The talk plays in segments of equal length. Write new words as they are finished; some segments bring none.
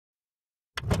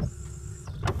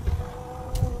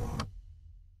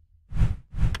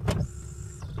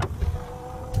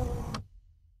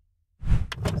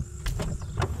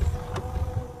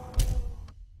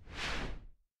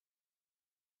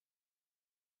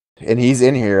And he's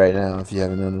in here right now, if you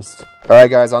haven't noticed. Alright,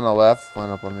 guys, on the left, line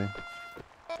up on me.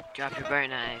 Drop your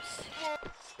burnt knives.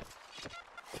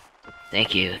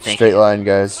 Thank you. Straight line,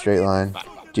 guys, straight line.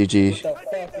 GG.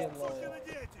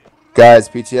 Guys,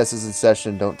 PTS is in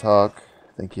session, don't talk.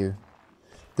 Thank you.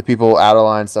 The people out of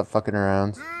line, stop fucking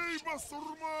around.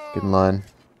 Get in line.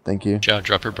 Thank you. Joe,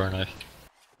 drop your burn knife.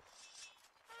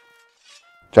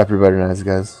 Drop your butter knives,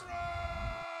 guys.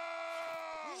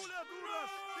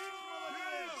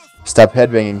 Stop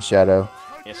headbanging, Shadow.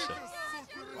 Yes, sir.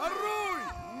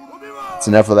 It's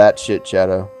enough of that shit,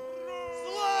 Shadow.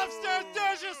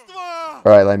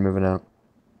 Alright, line moving out.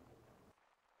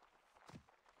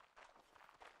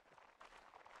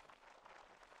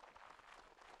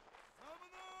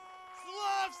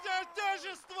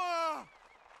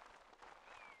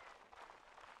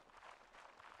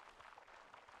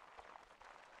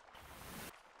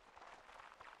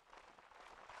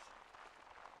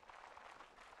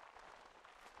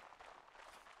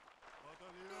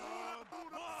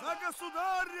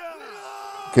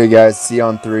 Okay, guys, C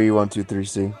on 3, 1, 2, 3,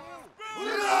 C.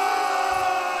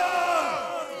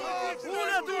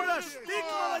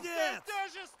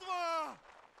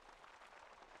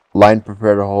 Line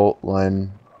prepare to halt,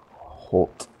 line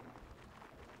halt.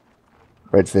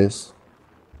 Right face.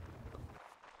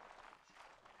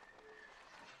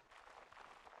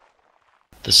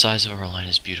 The size of our line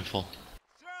is beautiful.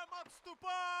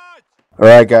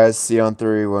 Alright, guys, C on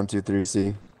 3, 1, 2, 3,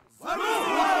 C.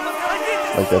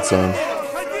 Like that sound.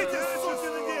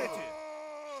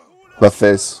 Left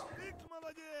face.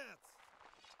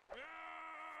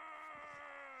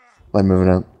 Line moving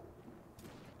out.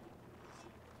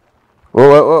 Whoa,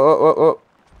 whoa, whoa, whoa,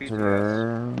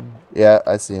 whoa. Yeah,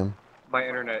 I see him. My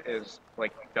internet is,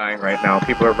 like, dying right now.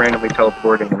 People are randomly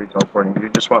teleporting and re-teleporting. Do you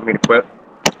just want me to quit?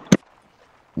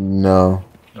 No.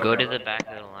 Go to the back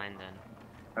of the line then.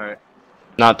 Alright.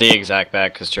 Not the exact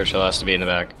back, because Churchill has to be in the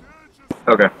back.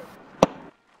 Okay.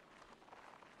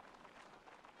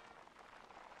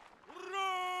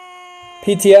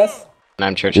 PTS? And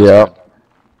I'm Churchill. Yeah.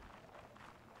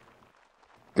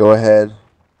 Go ahead.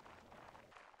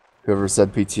 Whoever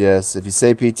said PTS. If you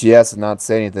say PTS and not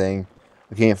say anything,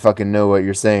 I can't fucking know what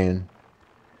you're saying.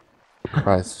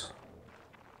 Christ.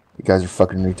 You guys are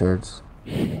fucking retards.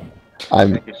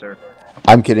 Thank you, sir.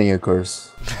 I'm kidding, of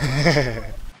course.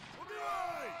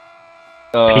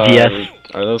 PTS.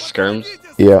 Are those skirms?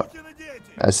 Yeah.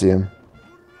 I see him.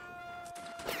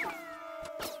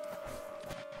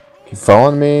 Keep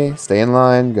following me. Stay in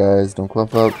line, guys. Don't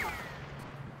clump up.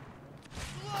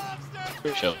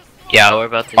 Chill. Yeah, we're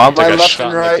about to. On my Took a left shot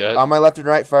and in the right. gut. On my left and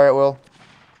right. Fire at will.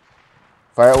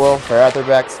 Fire at will. Fire out their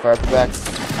backs. Fire at their backs.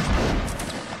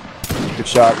 Good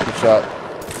shot. Good shot.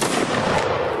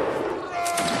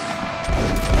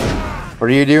 What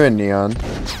are you doing, Neon?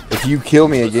 If you kill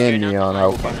me again, Neon,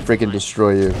 I'll freaking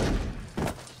destroy you.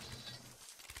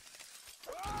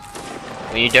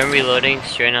 When you're done reloading,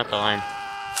 straighten out the line.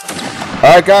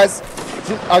 Alright, guys.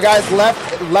 Guys,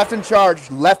 left and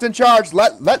charge. Left and charge.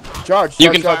 Let charge.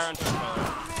 You can charge. fire on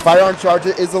Fire on charge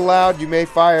is allowed. You may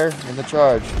fire in the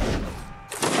charge.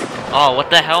 Oh,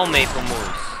 what the hell, Maple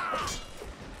Moose?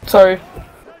 Sorry.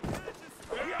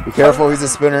 Be careful, he's a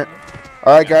spinner.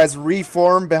 Alright, guys,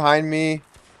 reform behind me.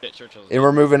 And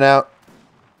we're moving out.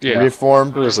 Yeah.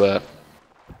 Reform. Who is that?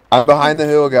 I'm behind the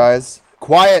hill, guys.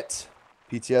 Quiet!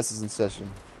 PTS is in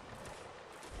session.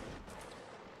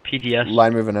 PTS.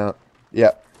 Line moving out.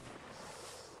 Yeah.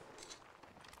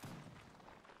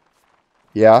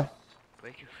 Yeah?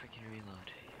 Break your freaking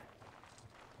reload.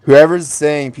 Whoever's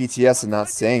saying PTS and not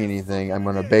saying anything, I'm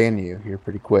gonna ban you here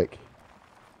pretty quick.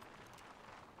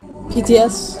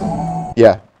 PTS?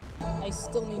 Yeah. I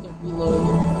still need to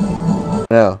reload.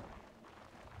 No.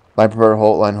 Line prepare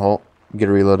halt, line halt. Get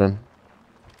a reload in.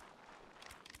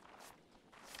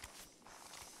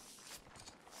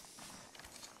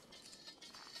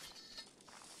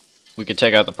 We could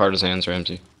take out the partisans,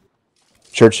 Ramsey.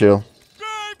 Churchill.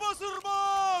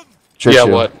 Churchill.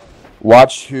 Yeah, what?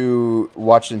 Watch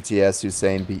in TS who's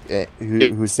saying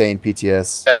who's saying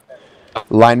PTS.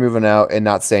 Line moving out and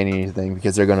not saying anything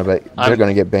because they're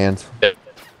gonna get banned.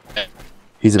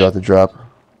 He's about to drop.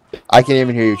 I can't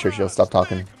even hear you, Churchill. Stop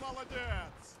talking.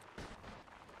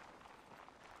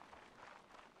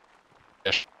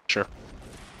 Yeah, sure.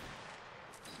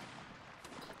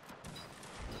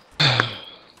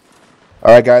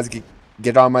 Alright, guys,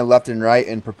 get on my left and right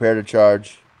and prepare to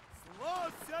charge.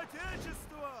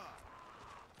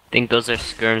 Think those are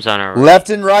skirms on our right. Left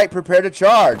and right, prepare to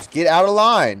charge. Get out of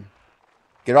line.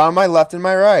 Get on my left and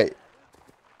my right.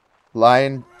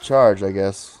 Line charge, I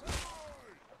guess.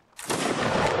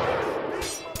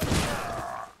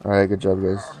 Alright, good job,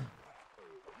 guys.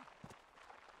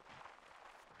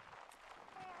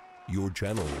 Your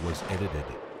channel was edited.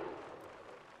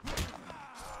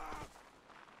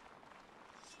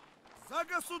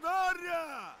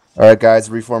 Alright, guys,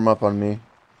 reform up on me.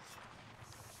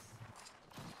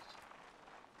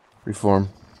 Reform.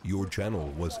 Your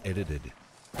channel was edited.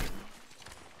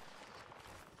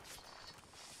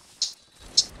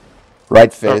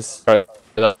 Right face.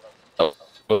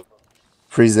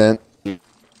 Present.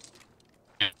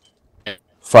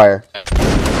 Fire.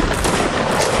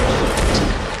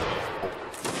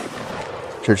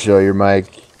 Churchill, your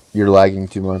mic, you're lagging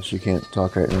too much. You can't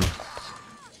talk right now.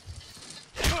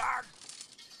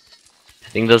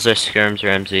 I think those are skirms,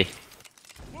 Ramsey.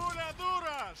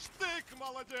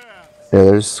 Yeah,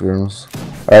 there's skirms.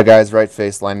 Alright, guys, right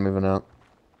face, line moving out.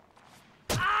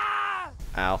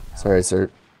 Ow. Sorry, sir.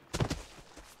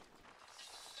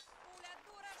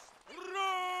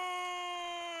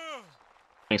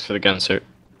 Thanks for the gun, sir.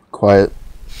 Quiet.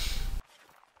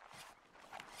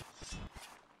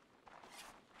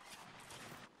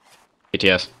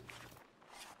 ATS.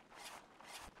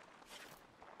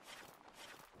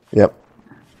 Yep.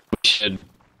 Should,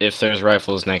 if there's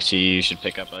rifles next to you, you should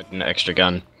pick up an extra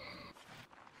gun.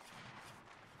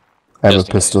 I have Just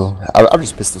a in pistol. I'll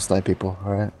just pistol snipe people,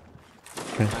 alright?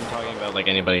 I'm talking about like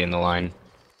anybody in the line.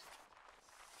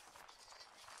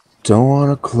 Don't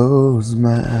wanna close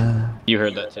my eyes. You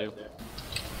heard that too?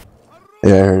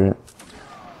 Yeah, I heard it.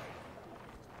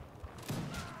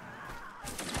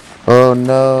 Oh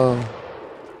no.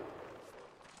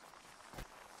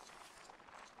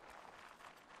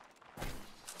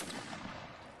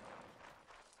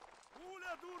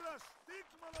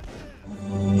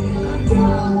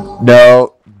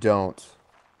 No, don't.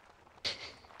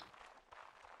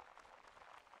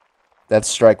 That's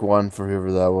strike one for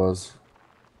whoever that was.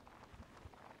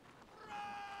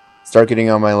 Start getting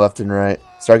on my left and right.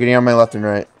 Start getting on my left and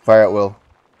right. Fire at will.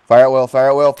 Fire at will. Fire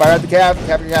at will. Fire at the cab.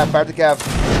 Cap your cab. Fire at the cab.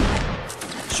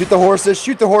 Shoot the horses.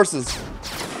 Shoot the horses.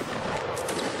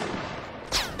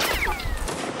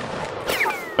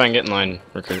 Try and get in line,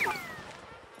 recruit.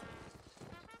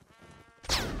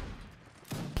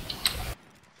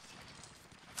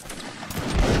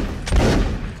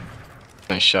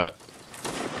 Nice shot.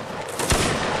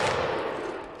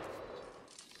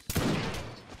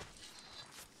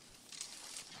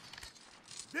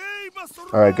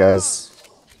 Alright, guys.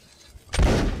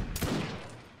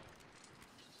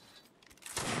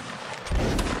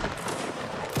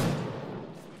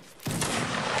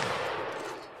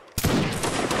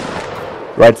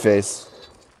 Right face.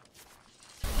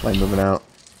 Line moving out.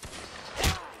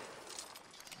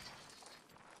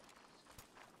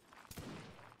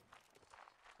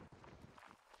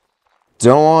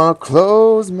 Don't wanna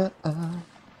close my eyes.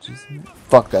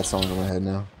 Fuck, that song's in my head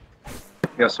now.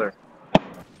 Yes, sir.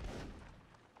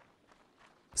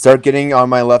 Start getting on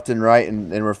my left and right, and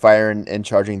we're firing and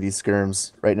charging these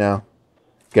skirms right now.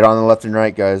 Get on the left and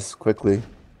right, guys, quickly.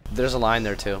 There's a line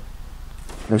there too.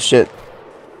 No shit.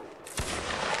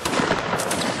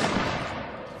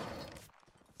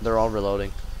 They're all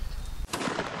reloading.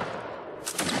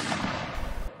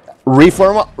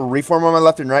 Reform on my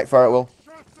left and right, fire at will.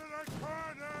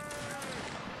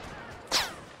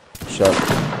 Shut.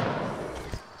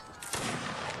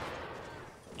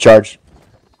 Charge.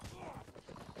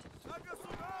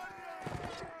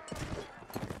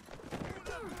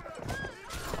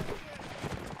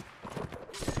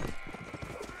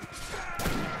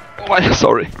 Oh,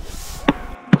 sorry.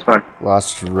 It's fine.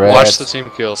 Lost red. Watch the team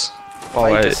kills. Oh,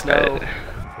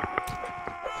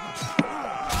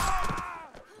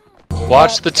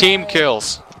 Watch the team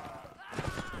kills.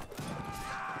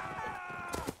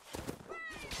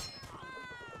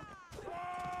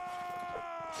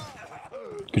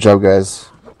 Good job, guys.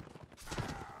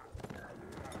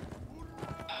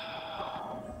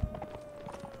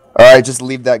 Alright, just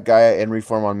leave that guy and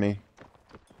reform on me.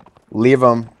 Leave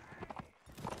him.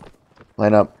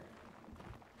 Line up.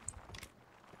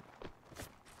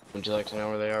 Would you like to know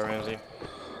where they are, Ramsey?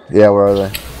 Yeah, where are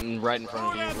they? Right in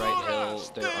front of you, right hill.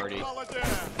 They're already.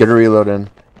 Get a reload in.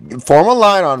 Form a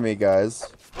line on me, guys.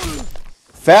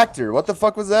 Factor, what the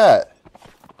fuck was that?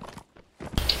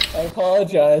 I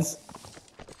apologize.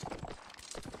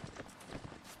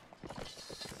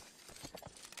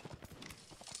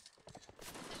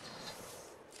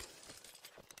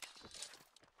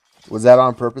 Was that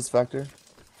on purpose, Factor?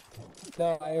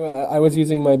 No, I was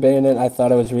using my bayonet. I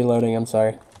thought I was reloading. I'm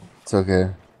sorry. It's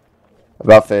okay.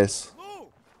 About face.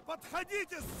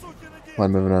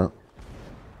 Line moving out.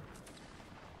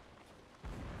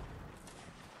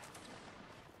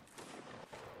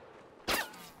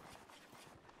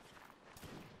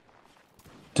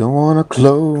 Don't wanna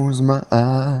close my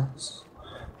eyes.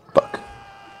 Fuck.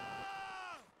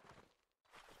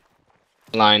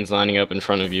 Lines lining up in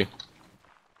front of you.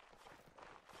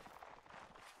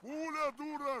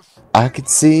 I could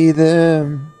see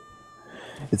them.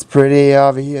 It's pretty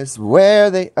obvious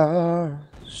where they are.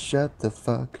 Shut the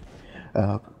fuck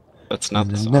up. That's not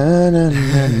the song. Na, na,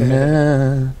 na,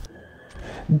 na.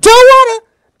 Don't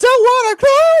wanna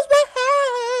close my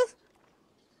eyes.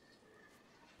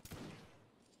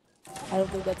 I don't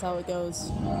think that's how it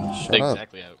goes. Shut up.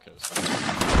 Exactly how it goes.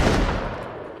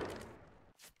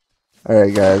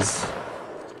 Alright, guys.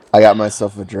 I got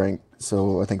myself a drink,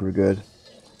 so I think we're good.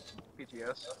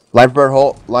 PTS. Line bird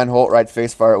halt, line halt, right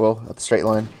face, fire at will, at the straight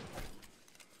line.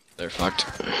 They're fucked.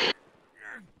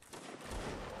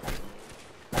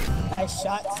 I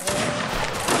shot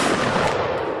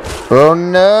Oh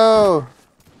no!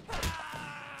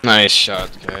 Nice shot,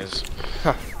 guys.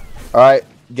 Alright,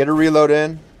 get a reload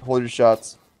in, hold your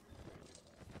shots.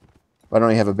 I don't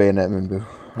even have a bayonet, Moonboo.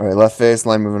 Alright, left face,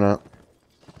 line moving out.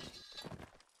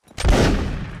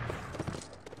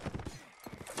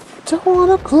 Don't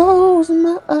wanna close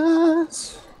my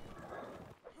eyes.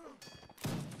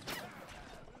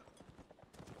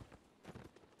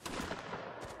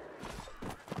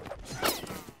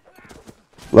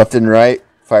 Left and right,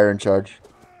 fire and charge.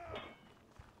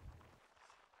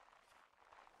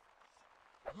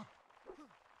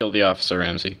 Kill the officer,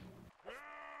 Ramsey.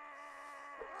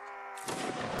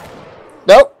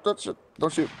 Nope, don't shoot.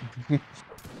 Don't shoot.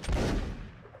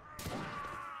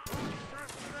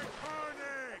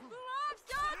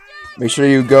 Make sure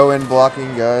you go in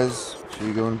blocking, guys. Make sure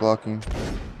you go in blocking.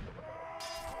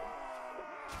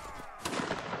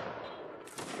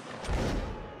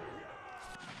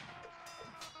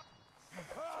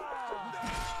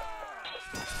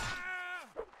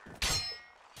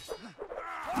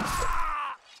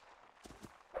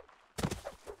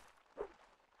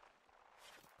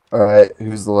 Alright,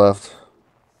 who's the left?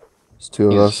 There's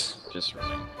two of us. Just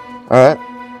running. Alright.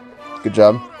 Good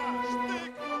job.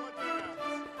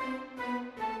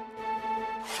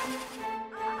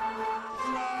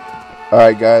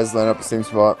 Alright guys, line up the same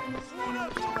spot.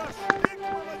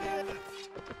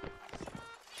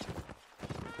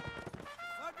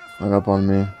 Line up on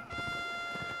me.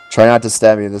 Try not to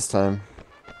stab me this time.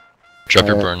 Drop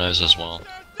your burn knives as well.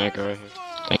 Yeah, go right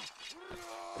here.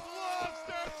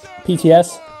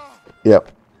 PTS?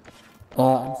 Yep.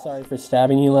 I'm sorry for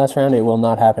stabbing you last round. It will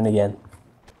not happen again.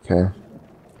 Okay.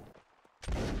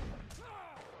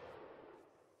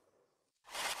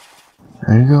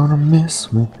 Are you gonna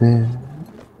miss me, babe?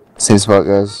 Same spot,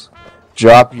 guys.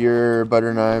 Drop your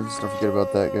butter knives. Don't forget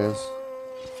about that, guys.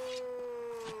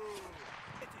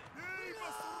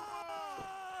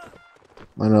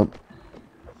 Line up.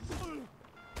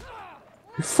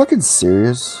 You fucking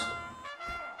serious?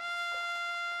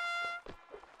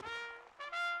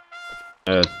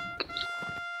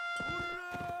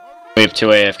 We have two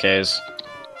AFKs.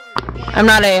 I'm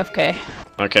not AFK.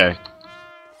 Okay.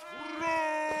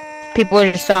 People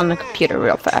are just on the computer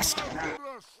real fast.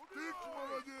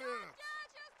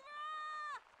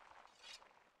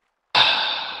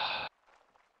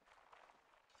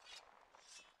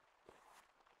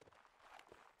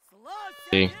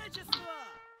 See.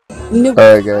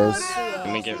 Alright, guys.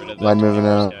 Let me get rid of Line moving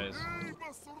out. guys.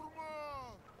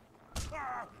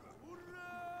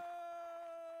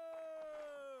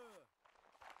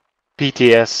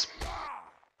 PTS.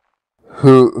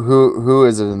 Who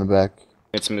is it in the back?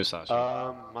 It's Musashi.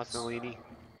 Mussolini.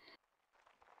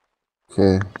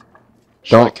 Okay.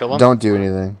 Should I kill him? Don't do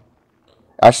anything.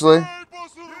 Ashley?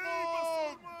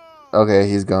 Okay,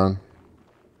 he's gone.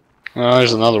 Oh,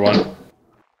 there's another one.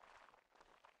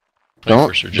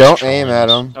 Don't aim at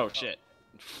him. Oh shit.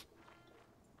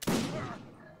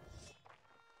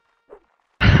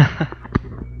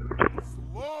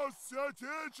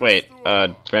 Wait,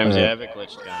 Ramsey, I have a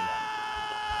glitched gun.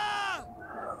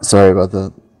 Sorry about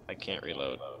that. I can't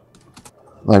reload.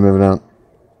 Line moving out.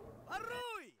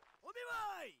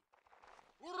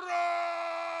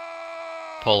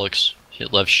 Pollux,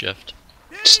 hit left shift.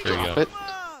 There you go.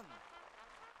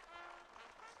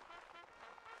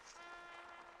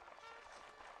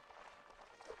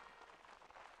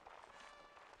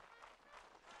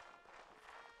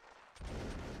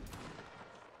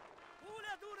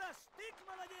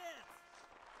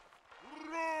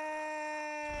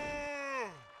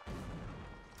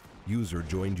 User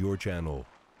joined your channel.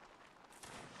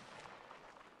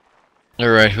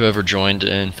 Alright, whoever joined,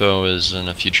 info is in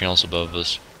a few channels above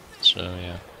us. So,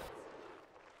 yeah.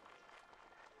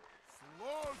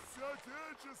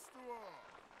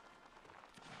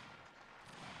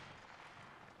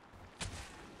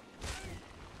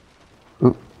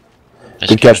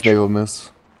 Good catch, Maple Moose.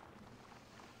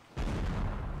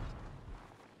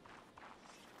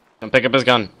 Don't pick up his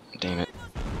gun. Damn it.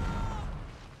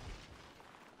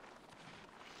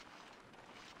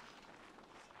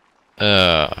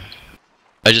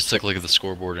 I just took a look at the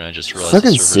scoreboard and I just realized.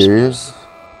 Fucking serious?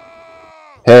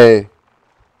 Hey.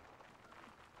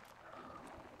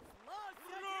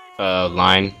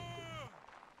 Line.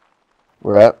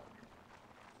 Where at?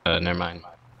 Never mind.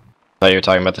 Thought you were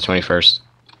talking about the 21st.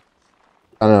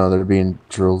 I don't know, they're being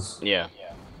drills. Yeah.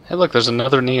 Hey, look, there's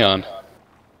another neon.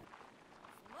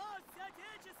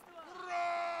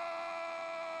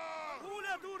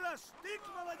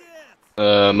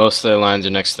 Most of the lines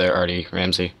are next there, Artie,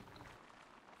 Ramsey.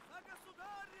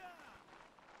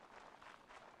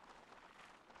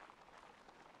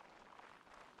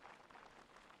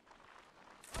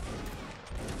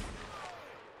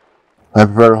 I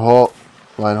prefer halt.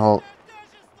 Line halt.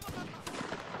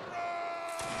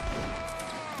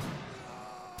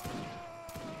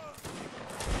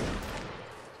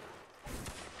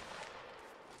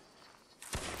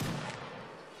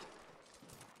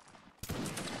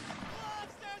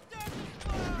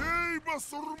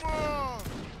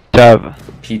 Cav.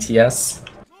 PTS?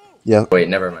 Yeah. Wait,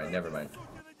 never mind, never mind.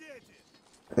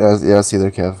 Yeah, I see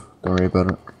there, Kev. Don't worry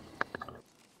about it.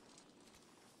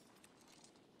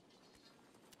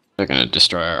 They're gonna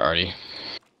destroy our Artie.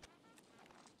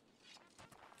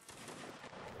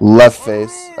 Left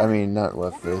face. I mean, not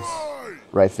left face.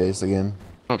 Right face again.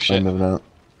 Oh shit. I'm moving out.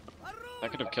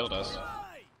 That could have killed us.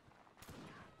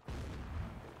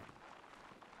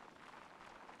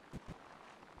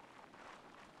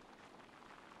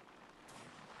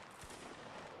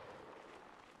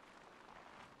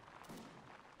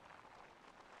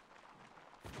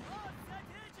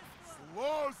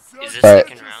 Is this Alright.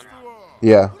 second round?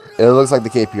 Yeah. It looks like the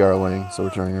KPR are winning, so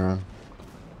we're turning around.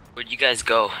 Where'd you guys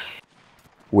go?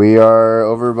 We are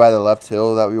over by the left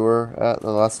hill that we were at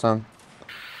the last time.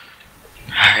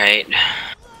 Alright.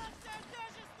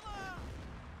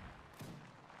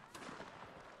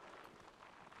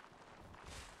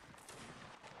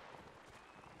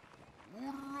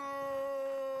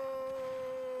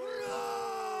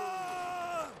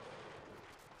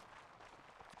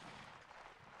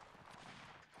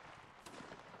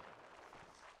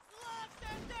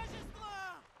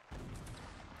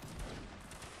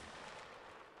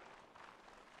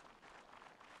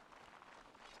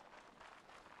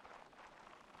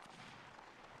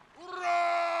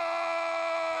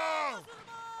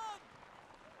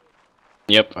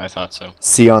 Yep, I thought so.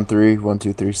 C on 3. 1,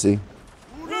 2, 3, C.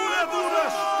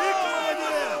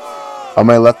 On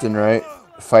my left and right.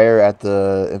 Fire at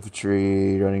the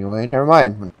infantry running away. Never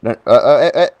mind.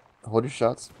 Hold your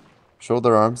shots.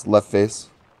 Shoulder arms. Left face.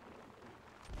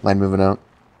 Line moving out.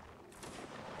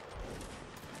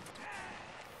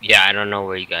 Yeah, I don't know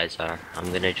where you guys are.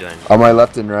 I'm gonna join. On my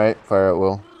left and right. Fire at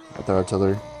will. At the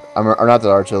artillery. Or not the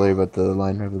artillery, but the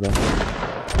line over there.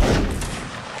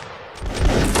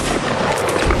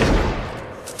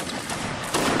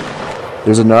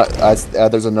 There's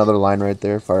there's another line right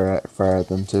there. Fire at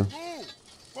them too.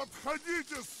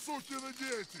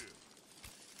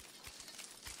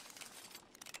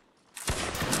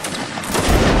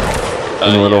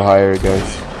 And a little higher,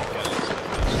 guys.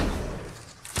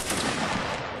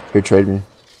 Here, trade me.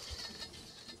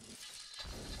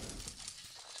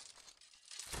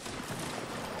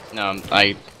 No,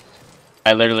 I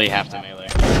literally have to melee.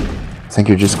 I think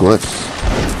you're just glitched.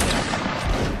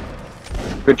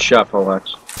 Good shot,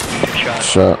 Poleaxe. Good shot.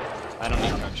 Shot. I don't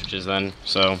need cartridges then,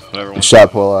 so whoever Good wants. shot,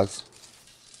 Poleaxe.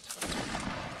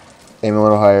 Aim a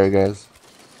little higher, guys.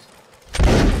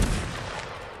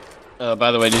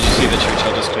 By the way, did you see the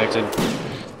Churchill disconnected?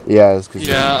 Yeah, it's cause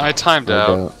Yeah, I timed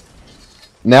out.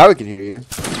 Now we can hear you.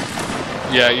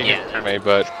 Yeah, you can hear me,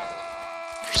 but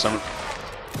for some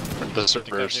the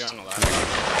servers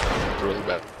really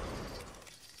bad.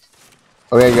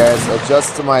 Okay, guys,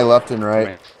 adjust to my left and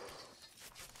right.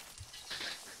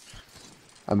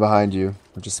 I'm behind you.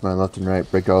 Adjust to my left and right.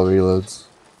 Break all reloads.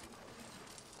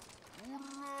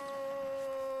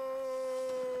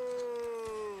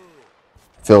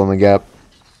 Fill in the gap.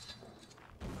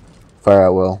 Fire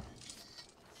at will.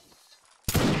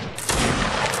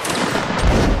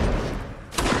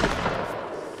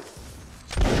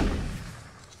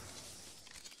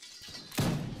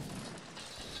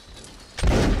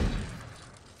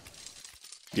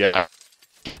 Yeah,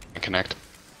 connect.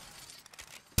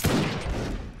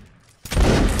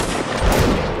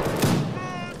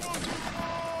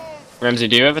 Ramsey,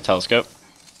 do you have a telescope?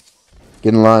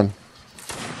 Get in line.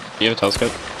 Do you have a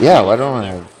telescope? Yeah, why don't I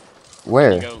have?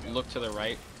 Where? You go look to the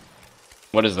right.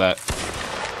 What is that?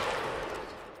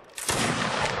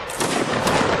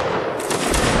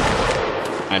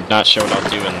 I'm not sure what I'll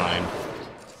do in line.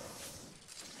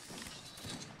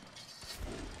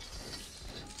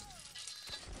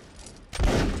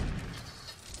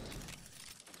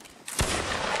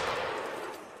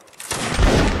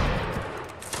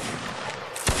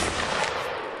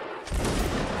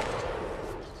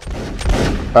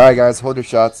 Alright guys, hold your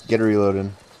shots, get a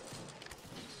reloading.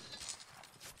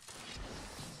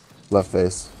 Left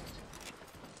face.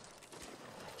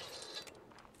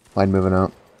 Line moving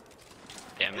out.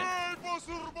 Damn it.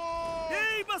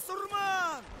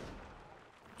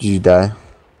 Did you die?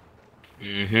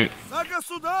 Mm-hmm.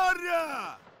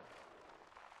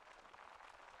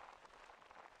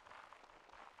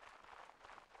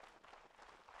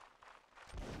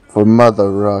 For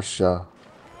Mother Russia.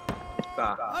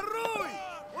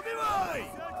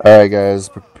 Alright guys,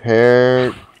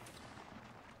 prepare.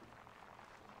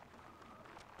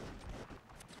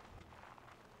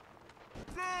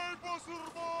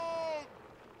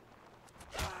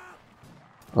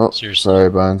 Oh, Seriously. sorry,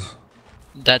 Bonds.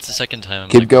 That's the second time. I'm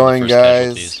Keep like, going, one of the first guys.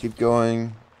 casualties. Keep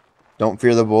going. Don't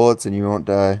fear the bullets and you won't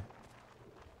die.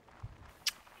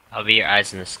 I'll be your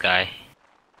eyes in the sky.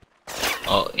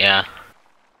 Oh, yeah.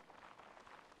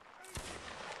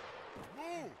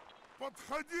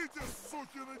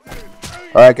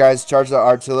 Alright guys, charge the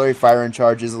artillery. Fire and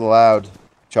charge is allowed.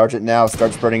 Charge it now.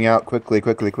 Start spreading out quickly,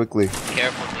 quickly, quickly.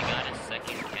 Careful, they got a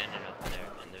second cannon up there,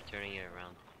 and they're turning it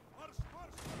around.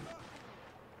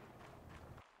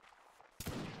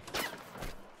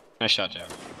 Nice shot, Jack.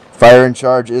 Fire and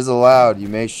charge is allowed. You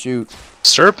may shoot.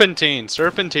 Serpentine,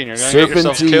 serpentine. You're gonna get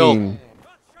yourself killed.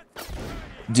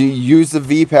 Do you use the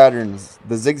V patterns,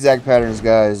 the zigzag patterns,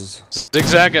 guys?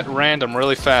 Zigzag at random,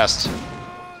 really fast.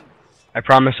 I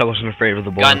promise I wasn't afraid of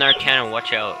the bullets. Got another cannon,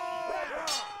 watch out.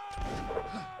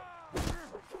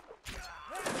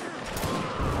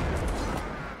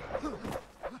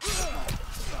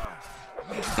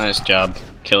 Nice job,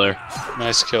 killer.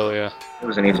 Nice kill, yeah. It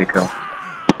was an easy kill.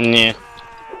 Yeah.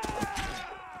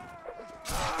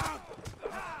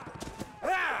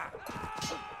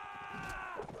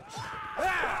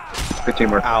 Good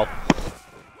teamwork. Ow.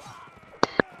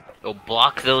 Go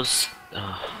block those.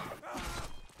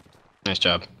 Nice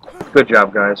job. Good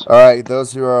job, guys. Alright,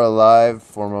 those who are alive,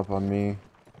 form up on me.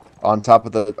 On top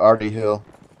of the Arty hill.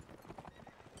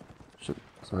 Shit,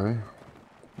 sorry.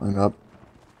 Line up.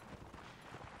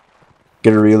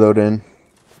 Get a reload in.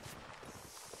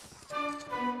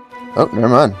 Oh, never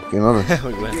mind. Game over.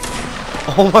 We win.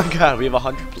 Oh my god, we have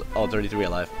 100. Oh, 33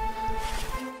 alive.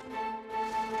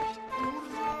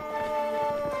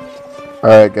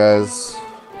 Alright, guys.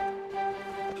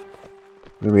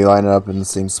 We're gonna be lining up in the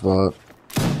same spot.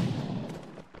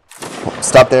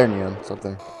 Stop there, Neon. Stop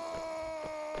there.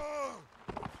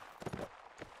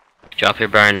 Drop your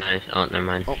burn knife. Oh, never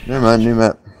mind. Oh, never mind. New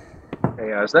map.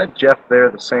 Hey, is that Jeff there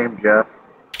the same Jeff?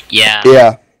 Yeah.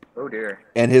 Yeah. Oh dear.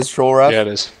 And his troll ref? Yeah, it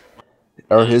is.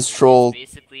 Or his troll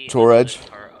edge?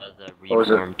 What was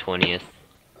it? 20th.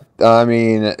 I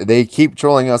mean, they keep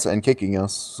trolling us and kicking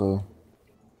us, so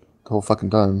the whole fucking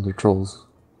time they're trolls.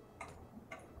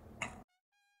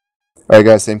 Alright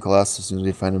guys, same class as soon as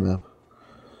we find a map.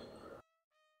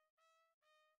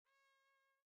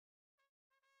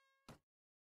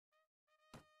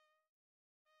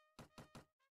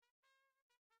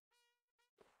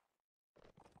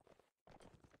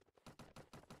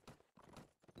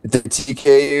 If they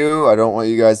TK you, I don't want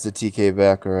you guys to TK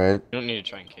back, alright? You don't need to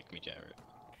try and kick me, Jared.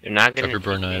 You're not gonna. Drop your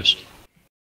burn knives.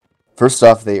 First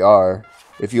off, they are.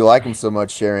 If you like them so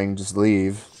much, sharing, just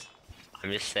leave.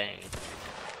 I'm just saying.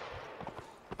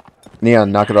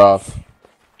 Neon, knock it off.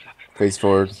 Face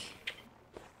forward.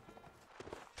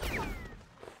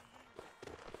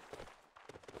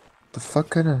 The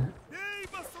fuck kind of...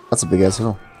 That's a big ass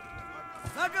hill.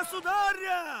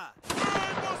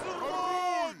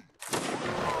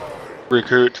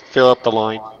 Recruit, fill up the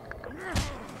line.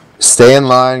 Stay in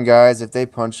line, guys. If they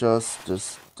punch us,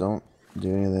 just don't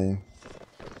do anything.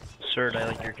 Sir, I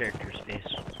like your character's face.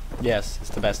 Yes,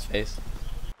 it's the best face.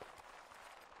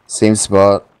 Same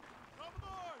spot.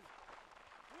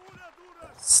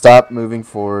 Stop moving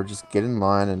forward. Just get in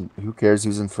line, and who cares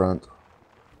who's in front?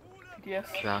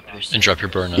 And drop your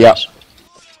burn knives. Yeah.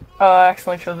 Oh, I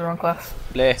accidentally chose the wrong class.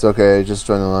 It's okay. Just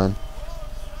join the line.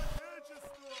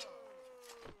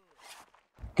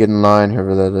 Get in line,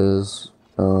 whoever that is.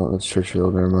 Oh, that's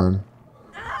Churchill. Never mind.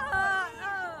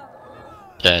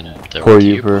 And Poor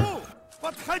Uper.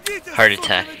 Heart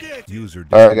attack.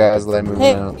 Alright, guys, let me move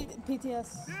Hey, out.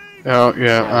 PTS. Oh,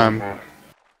 yeah,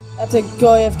 I have to go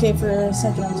AFK for a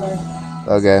second, I'm sorry.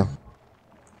 Okay.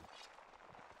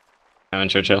 I'm in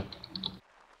Churchill.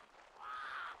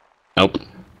 Nope.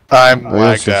 I'm Oh, yeah,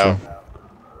 lagged sure, out. sure.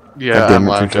 Yeah, God damn I'm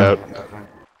it, lagged sure, out.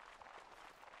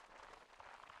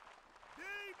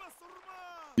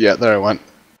 Yeah, there I went.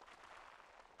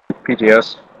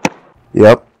 PTS.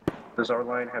 Yep. Does our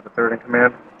line have a third in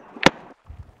command?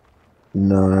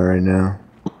 No, not right now.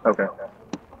 Okay.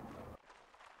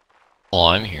 Well,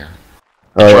 I'm here.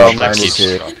 Oh, Well, yeah, next- keeps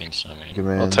here. Dropping some in.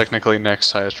 Command. Well, technically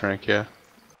next highest rank, yeah.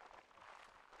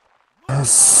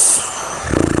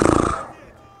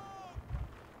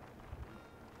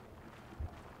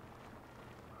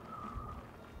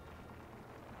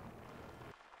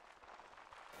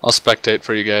 I'll spectate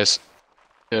for you guys.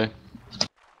 Okay.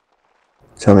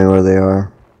 Tell me where they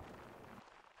are.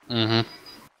 Mm-hmm.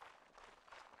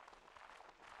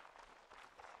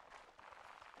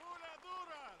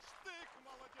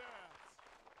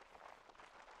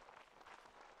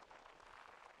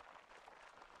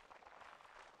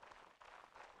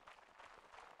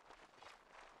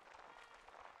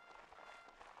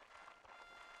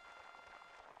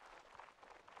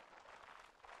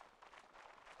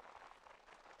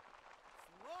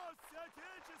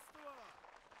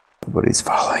 Nobody's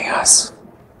following us.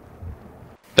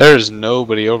 There's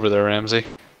nobody over there, Ramsey.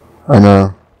 I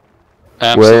know.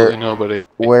 Absolutely nobody.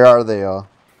 Where are they all?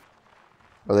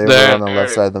 Are they over on the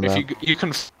left side of the map? You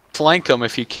can flank them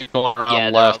if you keep going around Yeah,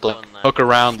 they're left. all Like, going left. hook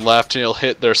around left and you'll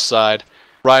hit their side.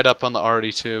 Right up on the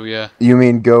RD2, yeah. You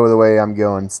mean go the way I'm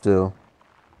going still?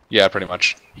 Yeah, pretty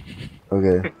much.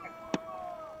 Okay.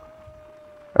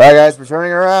 Alright guys, we're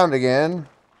turning around again.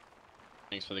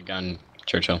 Thanks for the gun,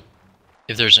 Churchill.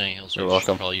 If there's any hills, You're we should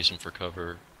welcome. probably use them for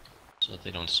cover, so that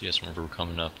they don't see us whenever we're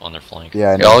coming up on their flank. Yeah,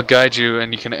 I Yeah, know. I'll guide you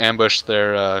and you can ambush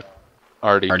their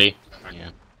RD. Artie?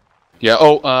 Yeah. Yeah,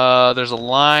 oh, there's a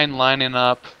line lining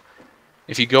up.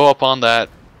 If you go up on that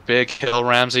big hill,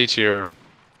 Ramsey, to your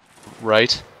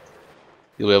right,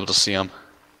 you'll be able to see them.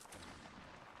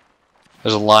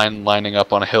 There's a line lining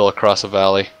up on a hill across a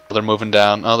valley. They're moving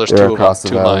down. Oh, there's They're two of them. across the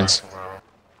Two valley. lines.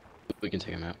 We can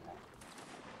take him out.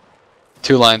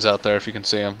 Two lines out there if you can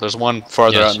see them. There's one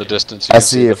farther Yes, out in the yeah. distance. You I can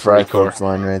see a the Freikorps. Freikorps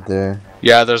line right there.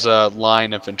 Yeah, there's a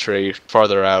line infantry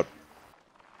farther out.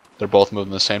 They're both moving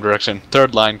in the same direction.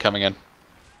 Third line coming in.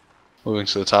 Moving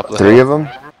to the top of the Three hill. of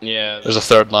them? Yeah. There's a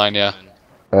third line, yeah.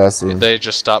 I see 'em. They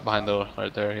just stopped behind the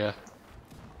right there, yeah.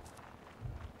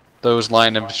 Those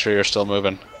line infantry are still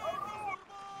moving.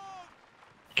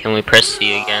 Can we press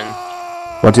C again?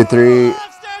 1, 2, 3,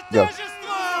 go.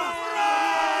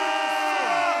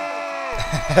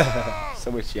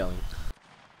 So much yelling.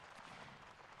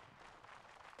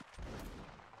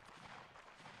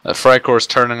 That Freikorps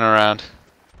turning around.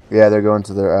 Yeah, they're going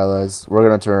to their allies. We're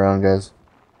gonna turn around, guys.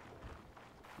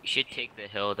 We should take the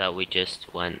hill that we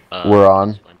just went. We're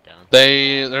on. just went down.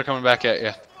 They're coming back at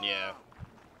you. Yeah.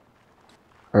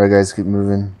 Alright, guys, keep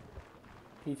moving.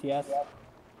 PTS?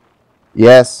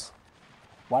 Yes.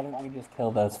 Why didn't we just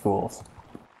kill those fools?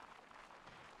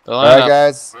 They're lining Alright, up.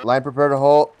 guys. Line prepare to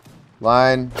halt.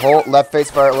 Line, halt, left face,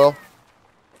 fire at will.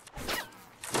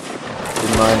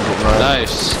 Good mind, good mind.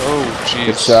 Nice. Oh, jeez.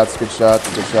 Good shots, good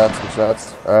shots, good shots, good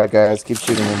shots. Alright, guys, keep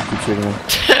shooting them, keep shooting them.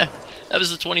 That was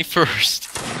the 21st.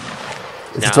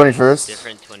 It's the 21st?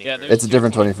 Different 21st. Yeah, It's a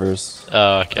different 21st.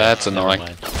 Oh, okay. That's Never annoying.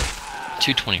 mind.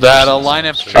 221st. That line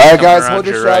infantry Alright, coming guys, around hold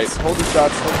your your right. shots, hold your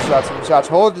shots, hold your shots, hold your shots,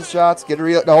 hold your shots. Get a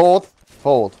reload. No, hold.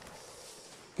 Hold.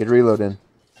 Get a reload in.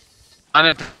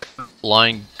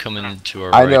 Line coming to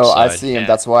our I right know, side. I see him.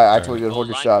 That's why I told you to hold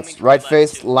your shots. Right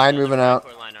face, line moving out.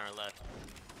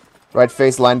 Right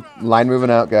face, line moving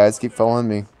out, guys. Keep following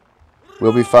me.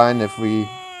 We'll be fine if we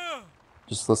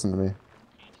just listen to me.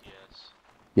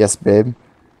 Yes, babe.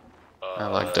 I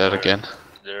like that again.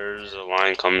 There's a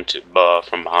line coming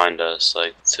from behind us,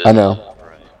 like to I know.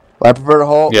 Line prepare to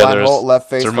halt. Yeah, line there's- halt. Left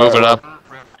face. They're fire moving at up.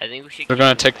 will. I think we should. They're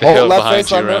gonna take the Hold hill left behind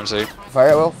face, you, line will. Ramsey. Fire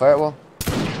at will. Fire at will.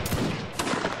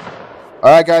 All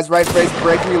right, guys. Right face.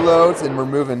 Break reloads, and we're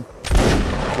moving.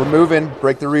 We're moving.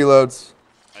 Break the reloads.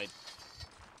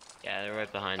 Yeah, they're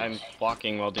right behind I'm us.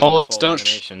 blocking while doing Hold, full don't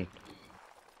elimination.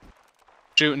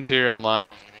 Shoot into your line.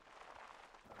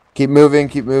 Keep moving.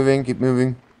 Keep moving. Keep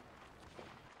moving.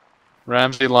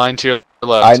 Ramsey, line to your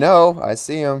left. I know. I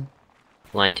see him.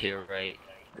 Line to your right.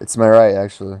 It's my right,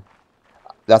 actually.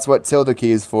 That's what tilde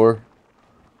key is for.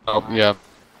 Oh, yeah.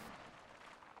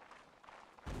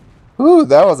 Ooh,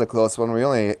 that was a close one.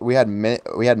 We had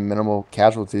minimal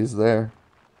casualties there.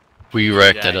 We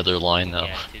wrecked that other line though.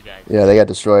 Yeah, 2 guys. Yeah, they got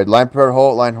destroyed. Line per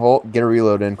halt, line halt. Get a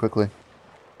reload in quickly.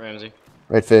 Ramsey.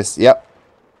 Right fist. Yep.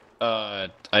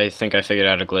 I think I figured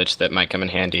out a glitch that might come in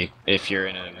handy if you're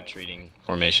in a retreating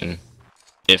formation.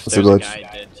 If What's the there's a glitch?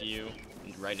 guy dead to you,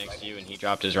 right next to you, and he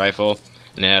dropped his rifle,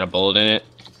 and it had a bullet in it,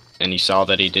 and you saw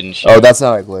that he didn't shoot. Oh, that's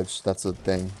not a glitch. That's a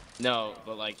thing. No,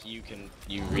 but like you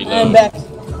reload. I'm back.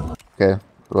 Okay.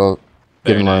 Well,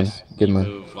 get in line. Nice. Get in line.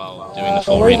 Move while doing the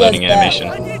full where you guys reloading at? animation.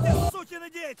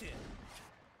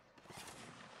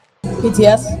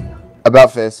 PTS.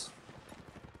 About face.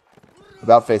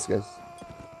 About face, guys.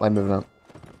 Line moving up.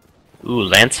 Ooh,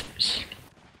 Lancers.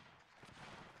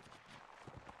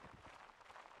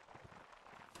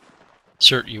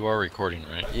 Sir, you are recording,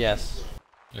 right? Yes.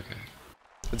 Okay.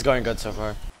 It's going good so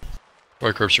far.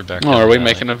 White corps are back. Oh, are we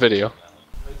making a video?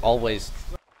 Always.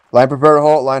 Line prepare to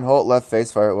halt. Line halt. Left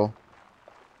face. Fire at will.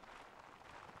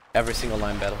 Every single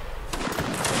line battle.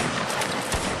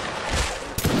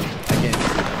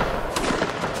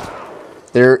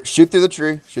 There. Shoot through the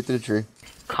tree. Shoot through the tree.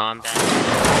 Combat.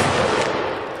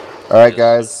 All right,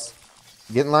 guys.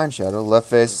 Get in line, Shadow. Left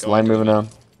face. Line moving on.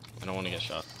 I don't want to get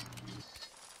shot.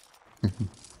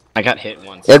 I got hit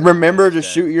once. And remember to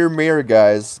shoot your mirror,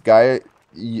 guys. The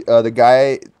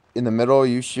guy in the middle,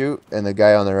 you shoot, and the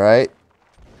guy on the right,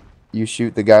 you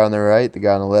shoot the guy on the right. The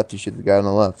guy on the left, you shoot the guy on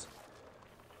the left.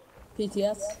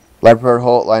 PTS. Line prepare to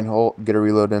halt. Line halt. Get a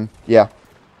reload in. Yeah.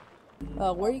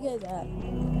 Where are you guys at?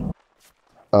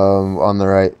 On the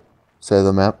right side of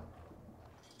the map.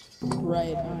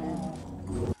 Right.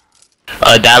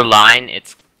 Alright. That line,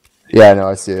 it's... Yeah, I know.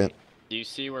 I see it. Do you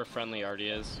see where friendly Artie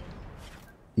is?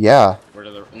 Yeah.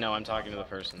 No, I'm talking to the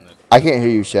person that... I can't hear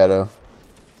you, Shadow.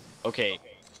 Okay,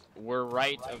 we're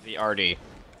right of the Artie.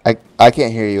 I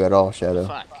can't hear you at all, Shadow.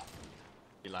 Fuck.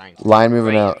 You're lying. Line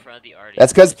moving out.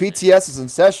 That's because PTS is in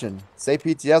session. Say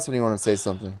PTS when you want to say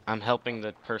something. I'm helping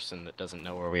the person that doesn't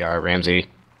know where we are, Ramsey.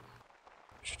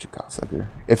 Shut your cocksucker.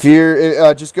 If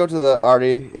you're, just go to the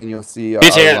Artie and you'll see our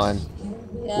line.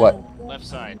 Yeah. What? Left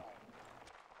side.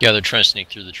 Yeah, they're trying to sneak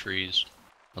through the trees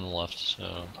on the left,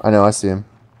 so... I know, I see him.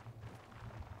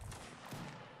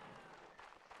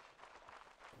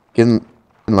 Get in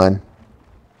line.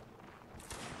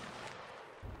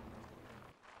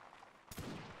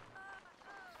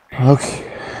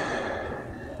 Okay.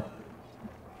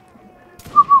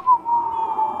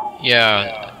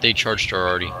 Yeah, they charged our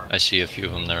already. I see a few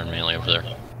of them there in melee over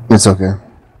there. It's okay.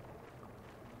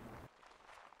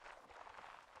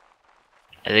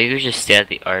 I think we should stay at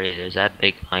the Artie. There's that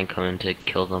big line coming to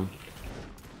kill them.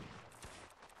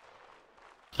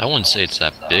 I wouldn't say it's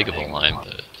that big of a line,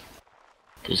 but...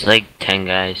 There's like 10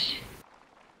 guys.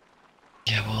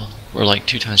 Yeah, well, we're like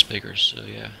 2 times bigger, so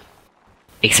yeah.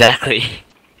 Exactly.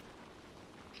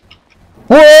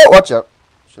 Whoa! Watch out.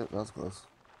 Shit, that was close.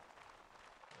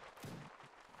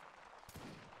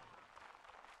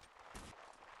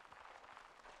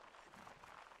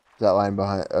 That line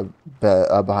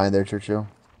behind there, Churchill?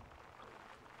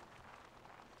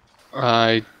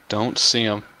 I don't see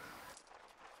him.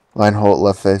 Line halt,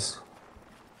 left face.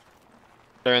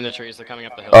 They're in the trees, they're coming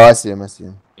up the hill. Oh, I see him, I see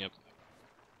him. Yep.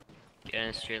 Get in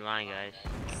a straight line, guys.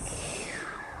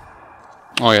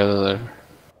 Oh yeah, they're there.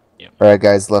 Yep. Alright,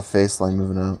 guys, left face, line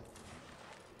moving out.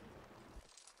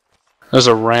 There's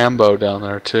a Rambo down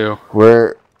there too.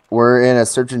 We're in a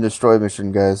search and destroy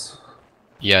mission, guys.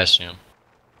 Yeah, I see him.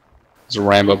 There's a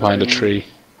Rambo behind a tree.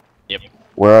 Yep.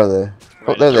 Where are they?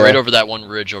 Oh, they're there. Right over that one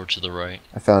ridge over to the right.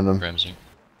 I found them. Ramsey.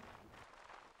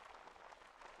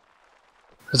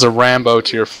 There's a Rambo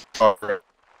to your far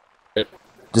right.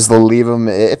 Just leave him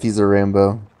if he's a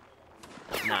Rambo.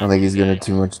 I don't think he's gonna do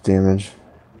too much damage.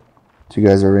 2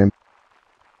 guys are Rambo.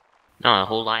 No, a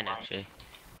whole line actually.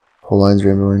 Whole line's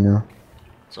Rambo right now.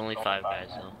 It's only 5 guys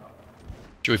though.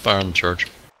 Should we fire on the charge?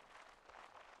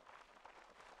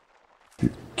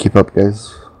 Keep up,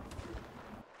 guys.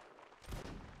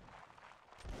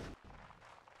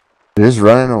 They're just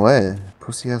running away.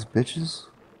 Pussy ass bitches.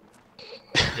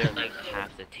 They're like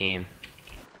half the team.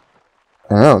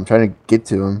 I know, I'm trying to get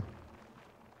to him.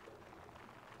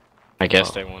 I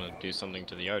guess they want to do something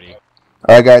to the Artie.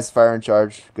 Alright, guys, fire and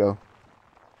charge. Go.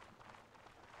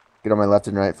 Get on my left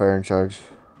and right, fire and charge.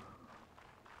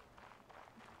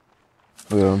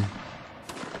 Look at him.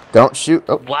 Don't shoot.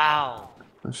 Oh. Wow.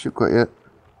 Don't shoot quite yet.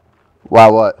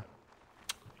 Wow, what?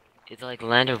 It's like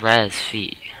land of res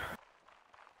feet.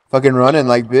 Fucking running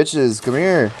like bitches. Come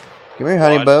here. Come here,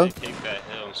 honey bow.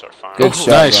 Good shot.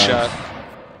 Nice Ryan. shot.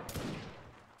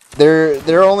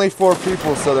 They're only 4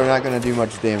 people, so they're not gonna do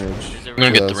much damage. I'm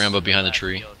gonna get the Rambo behind the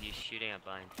tree. He's shooting at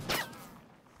blind.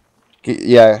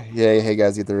 Yeah, hey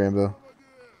guys, get the Rambo.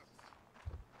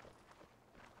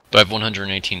 But I have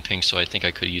 118 ping, so I think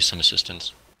I could use some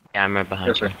assistance. Yeah, I'm right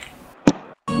behind you.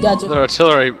 Gotcha. Their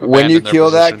artillery. When you abandoned their kill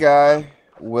that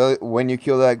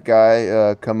position.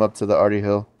 guy, come up to the Artie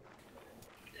Hill.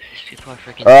 people are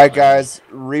freaking. All right, guys,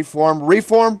 reform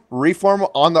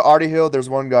on the Artie Hill. There's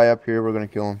one guy up here. We're gonna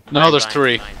kill him. No, there's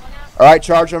 3. All right,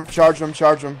 charge him on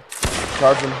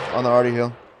the Artie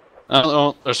Hill.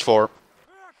 Oh, there's 4.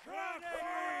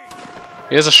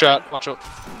 He has a shot. Watch out.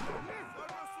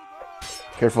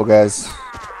 Careful, guys.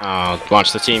 Oh,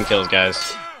 launch the team kills,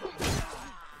 guys.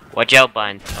 Watch out,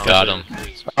 Bind. Oh, Got him. All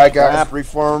right, guys,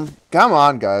 reform. Come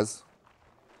on, guys.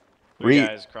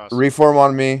 Reform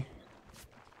on me.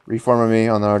 Reform on me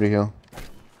on the Artie Hill.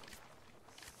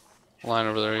 Line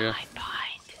over there, yeah.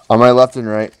 On my left and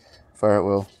right. Fire at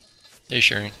will. Hey,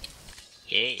 Sharon.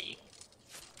 Yay.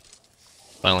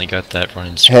 Finally got that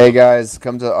running. Hey, guys,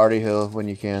 come to Artie Hill when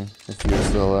you can, if you're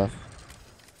still left.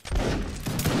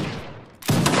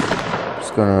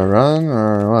 Just gonna run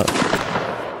or what?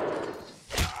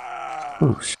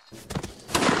 Ooh, shit.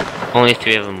 Only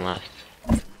 3 of them left.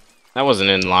 That wasn't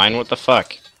in line. What the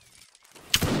fuck?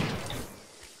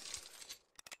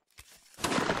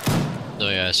 Oh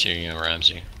yeah, I see you,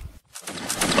 Ramsey.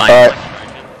 Alright.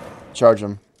 Charge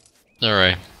him.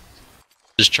 Alright.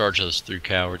 Just charge those 3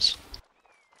 cowards.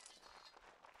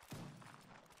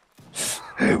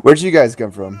 Where'd you guys come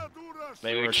from?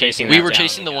 We were chasing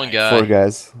the one guy. 4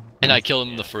 guys. And I killed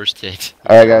him the first hit.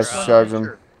 Alright, guys, charge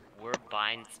him. We're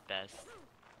Bind's best.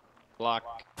 Block.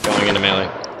 Going into melee.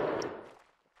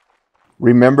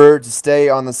 Remember to stay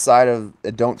on the side of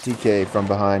don't TK from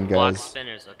behind, Block guys.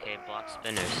 spinners, okay? Block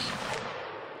spinners.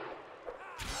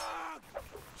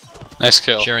 Nice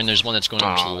kill. Sharon, there's one that's going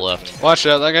over to the left. Watch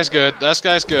out, that guy's good. That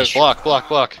guy's good. Block, block,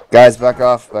 block. Guys, back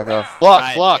off, back off.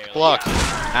 Block, block, block.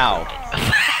 Ow.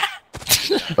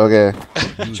 Okay,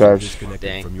 charge.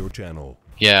 Disconnected from your channel.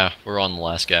 Yeah, we're on the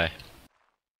last guy.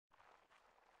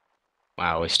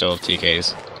 Wow, we still have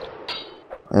TKs.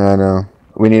 I know.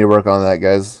 We need to work on that,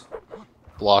 guys.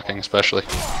 Blocking, especially.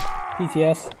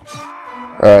 PTS.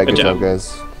 Alright, good job,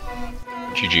 guys.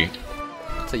 GG.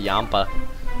 It's a Yampa.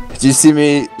 Did you see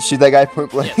me shoot that guy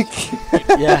point blank?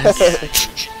 Yes.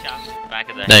 Back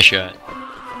of the Nice shot.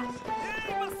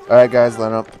 Alright, guys,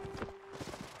 line up.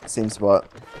 Same spot.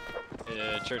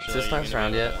 Is this last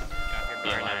round yet?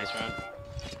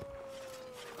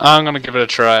 I'm gonna give it a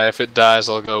try. If it dies,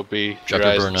 I'll go B. Drop Your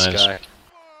your eyes burn in the knives. sky.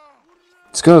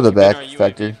 Let's go to the back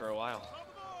factory.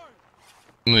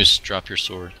 Moose, drop your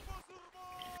sword.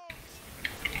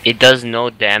 It does no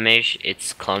damage,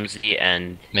 it's clumsy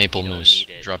and... Maple you don't Moose,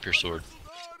 need it. drop your sword.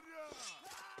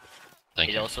 Thank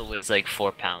It you. also weighs like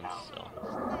 4 pounds, so...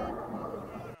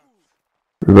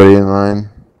 Everybody in line.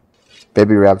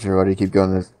 Baby Raptor, why do you keep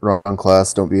going to the wrong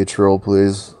class? Don't be a troll,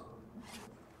 please.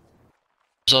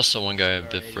 There's also one guy a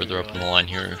bit further up in the line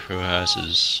here who has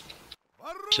his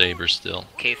saber still.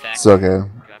 It's okay.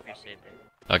 Drop your saber.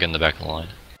 I'll get in the back of the line.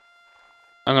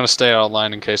 I'm gonna stay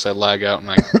online in case I lag out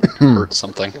and I hurt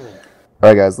something.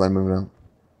 Alright, guys, line moving on.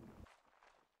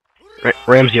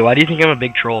 Ramsey, why do you think I'm a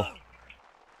big troll?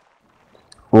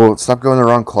 Well, stop going to the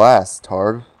wrong class,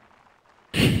 tard.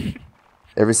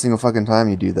 Every single fucking time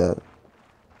you do that.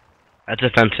 That's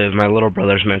offensive. My little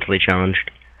brother's mentally challenged.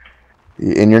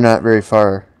 And you're not very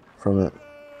far from it.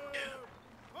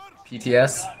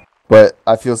 PTS? But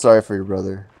I feel sorry for your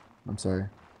brother. I'm sorry.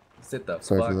 Sit the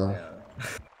Sorry fuck for that. down.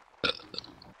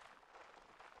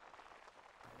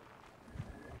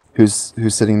 Who's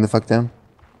sitting the fuck down?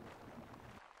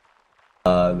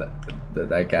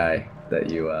 That guy that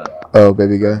you Oh,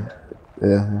 baby guy.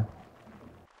 Yeah.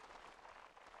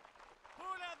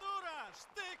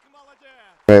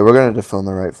 Alright, we're gonna defend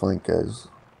the right flank, guys.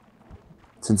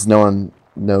 Since no one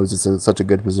knows it's such a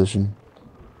good position.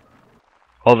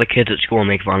 All the kids at school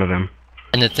make fun of him.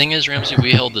 And the thing is, Ramsey,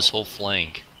 we held this whole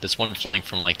flank. This one flank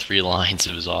from like 3 lines.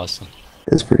 It was awesome.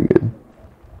 It's pretty good.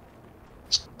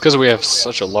 Because we have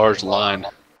such a large line.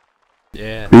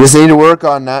 Yeah. We just need to work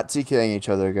on not TKing each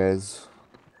other, guys.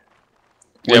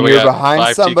 Yeah, When we you're got behind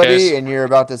 5 somebody TKs. and you're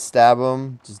about to stab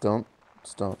them, just don't.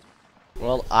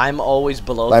 Well, I'm always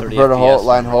below Line 30 prefer to halt, FPS.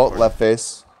 line halt, left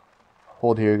face.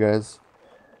 Hold here, guys.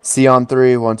 C on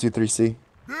 3, 1, 2, 3, C.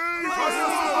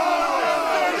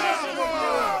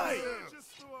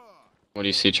 What do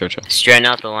you see, Churchill? Straighten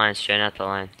out the line, straighten out the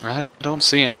line. I don't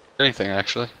see anything,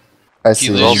 actually. I If see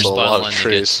you him. lose your also a spot lot of line that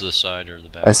trees. gets to the side or the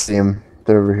back. I see him.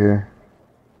 They're over here.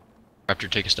 Raptor,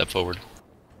 take a step forward.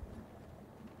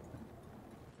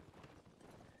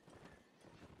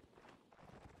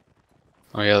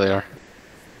 Oh yeah, they are.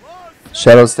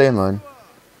 Shadow, stay in line.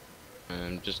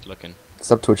 I'm just looking.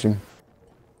 Stop twitching.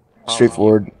 Straight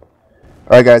forward.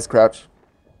 Alright, guys, crouch.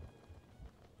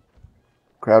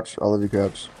 Crouch, all of you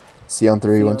crouch. C on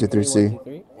 3, 1, 2, 3, C.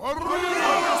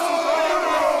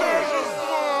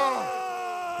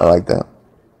 I like that.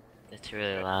 That's It's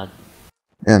really loud.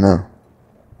 Yeah, no.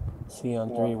 C on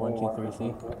 3, 1, 2, 3,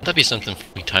 C. That'd be something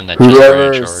for me time that just for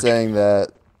Whoever a is charge. saying that,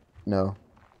 no.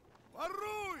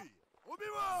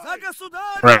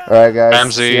 Right. Alright, guys.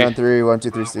 Ramsey. C on 3, 1,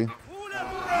 2, 3, C.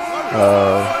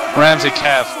 Ramsey,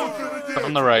 Cav.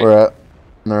 On the right. We're at.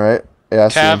 On the right? Yeah, I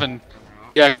see Cav him. and...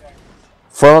 Yeah.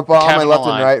 Form up on Cav my and left the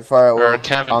and line. right. Fire at Or will.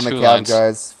 Cav and On the two cav, lines.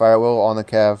 guys. Fire at will on the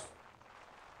cav.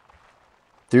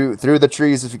 Through the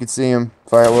trees, if you could see him.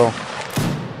 Fire at will.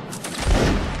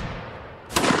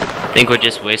 I think we're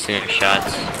just wasting our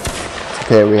shots.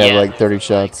 Okay, we have like 30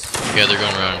 shots. Yeah, they're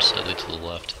going around slightly to the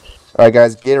left. Alright,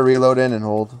 guys, get a reload in and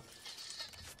hold.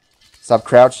 Stop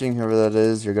crouching, whoever that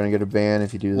is. You're gonna get a ban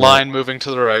if you do that. Line moving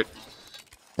to the right.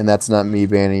 And that's not me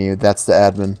banning you. That's the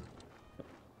admin.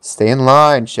 Stay in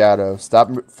line, Shadow. Stop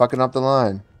fucking up the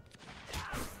line.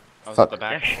 I was Fuck. at the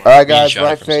back. Alright, guys,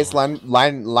 right face, line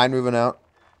moving out.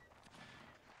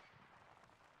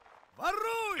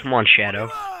 Come on, Shadow.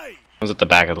 I was at the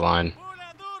back of the line.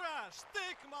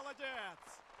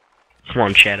 Come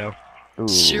on, Shadow. Ooh.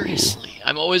 Seriously,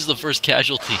 I'm always the first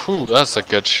casualty. Ooh, that's a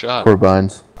good shot.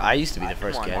 Warband. I used to be the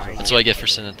first casualty. That's what I get for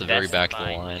sitting at the very Best back of the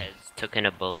line line.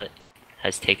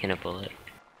 has taken a bullet.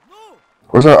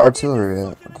 Where's our artillery at?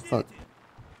 What the fuck?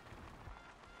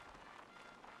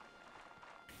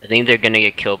 I think they're gonna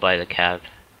get killed by the cav.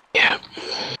 Yeah.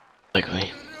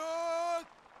 Likely.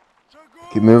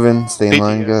 Keep moving. Stay in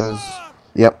line, guys.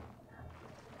 Yep.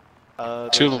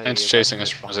 Two lines chasing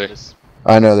us, Ramsey.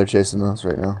 I know they're chasing us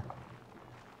right now.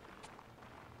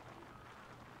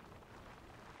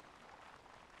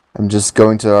 I'm just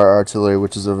going to our artillery,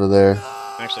 which is over there.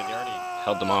 Actually, they already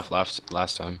held them off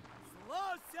last time.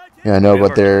 Yeah, I know,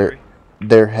 but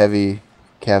they're heavy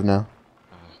cav now.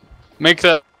 Make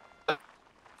that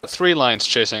 3 lines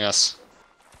chasing us.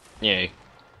 Yay.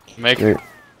 Make Great.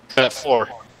 that 4.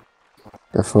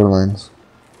 Got 4 lines.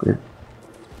 Great.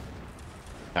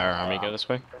 Our army go this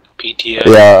way? PTS.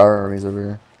 Yeah, our army's over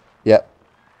here. Yep.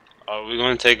 We're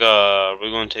gonna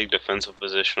take defensive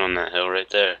position on that hill right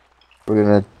there. We're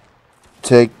gonna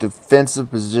take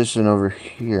defensive position over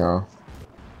here.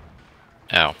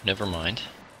 Ow, never mind.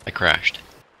 I crashed.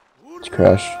 Let's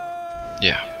crash.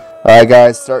 Yeah. Alright,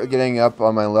 guys, start getting up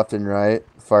on my left and right.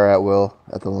 Fire at will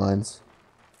at the lines.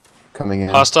 Coming in.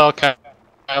 Hostile cav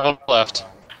on the left.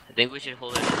 I think we should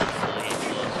hold it until he's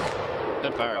close.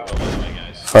 Then fire at will this way,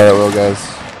 guys. Fire at will,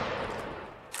 guys.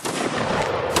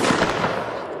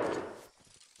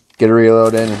 Get a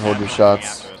reload in and hold your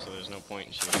shots. So there's no point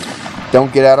in shooting.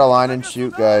 Don't get out of line and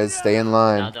shoot, guys. Stay in Now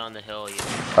line. they're on the hill.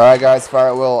 Alright, guys, fire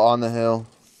at will on the hill.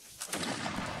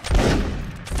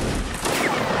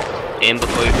 Aim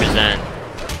before you present.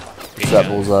 That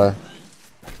bullseye.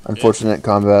 Unfortunate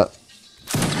combat.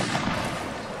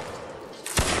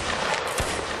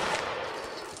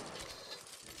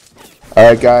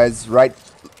 Alright, guys, right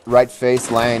face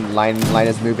line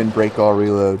is moving. Break all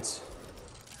reloads.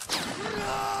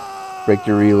 Break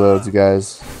your reloads,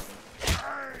 guys.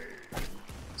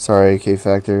 Sorry, AK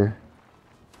Factor.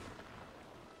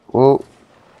 Whoa.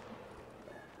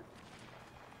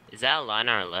 Is that a line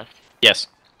on our left? Yes.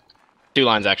 2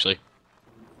 lines, actually.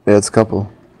 Yeah, it's a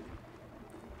couple.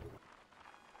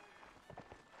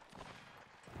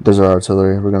 There's our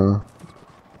artillery. We're gonna.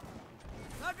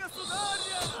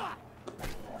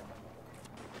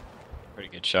 Pretty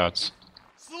good shots.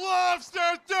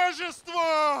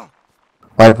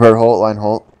 Line per halt, line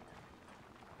halt.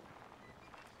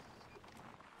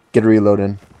 Get a reload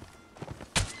in.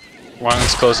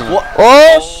 Line's closing.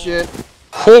 Oh shit!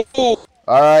 Oh.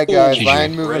 Alright guys, GG.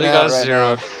 line moving Really out got right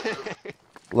zeroed. now.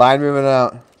 Line moving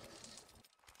out.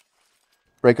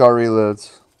 Break all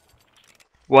reloads.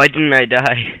 Why didn't I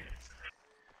die?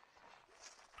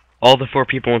 All the 4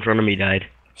 people in front of me died.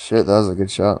 Shit, that was a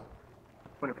good shot.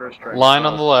 Line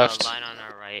on the left. Line on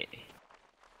our right.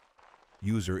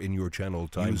 User in your channel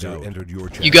times out. Entered your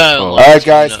channel. You got it. Alright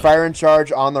guys, fire and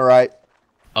charge on the right.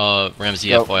 Ramsey,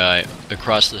 Yep. FYI,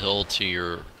 across the hill to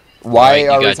your Why right,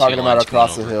 you are we got 2 talking about lines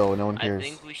across coming the over. hill? No one I cares.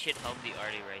 think we should help the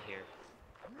arty right here.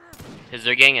 Because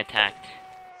they're getting attacked.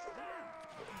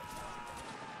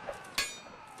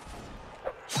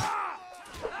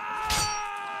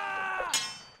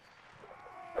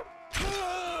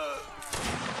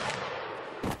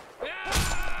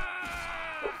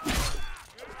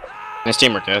 Nice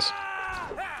teamwork, guys.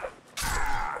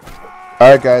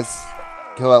 Alright guys,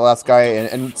 kill that last guy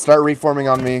and start reforming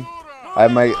on me. I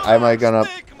have my gun up.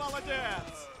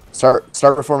 Start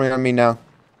reforming on me now.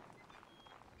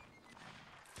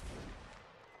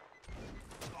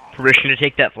 Permission to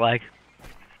take that flag?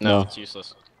 No, it's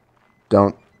useless.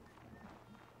 Don't.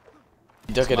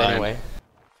 You took it Fine. anyway.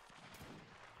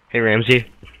 Hey Ramsey.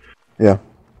 Yeah.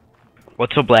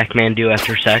 What's a black man do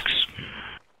after sex?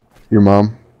 Your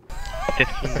mom.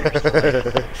 15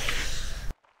 years.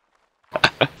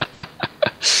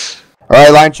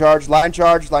 Alright, line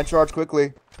charge,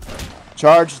 quickly.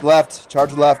 Charge left,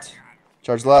 charge left.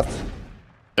 Charge left.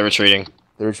 They're retreating.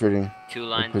 They're retreating. 2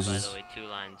 lines, by the way, 2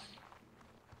 lines.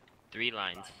 3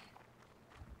 lines.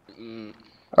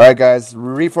 Alright, guys,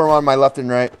 reform on my left and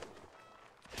right.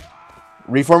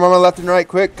 Reform on my left and right,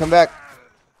 quick, come back.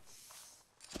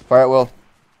 Fire at will.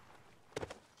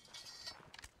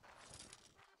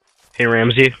 Hey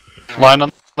Ramsey. Line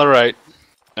on the right.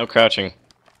 No crouching.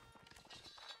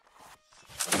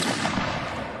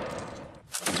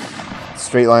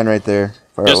 Straight line right there.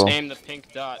 Fire Just at will. aim the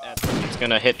pink dot at them. It's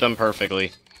gonna hit them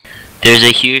perfectly. There's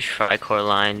a huge Tricore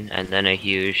line, and then a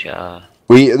huge,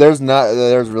 There's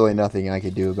really nothing I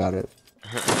could do about it.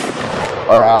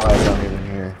 Our allies aren't even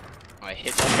here. I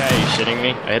hit that guy, are you shitting me?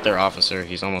 I hit their officer,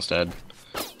 he's almost dead.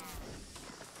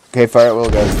 Okay, fire at will,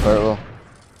 guys, fire at will.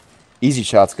 Easy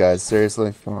shots, guys,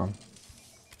 seriously, come on.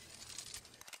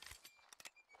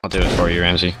 I'll do it for you,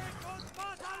 Ramsey.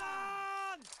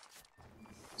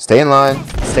 Stay in line,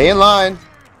 stay in line!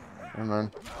 Never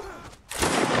mind.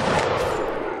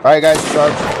 Alright guys,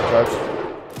 charge, charge.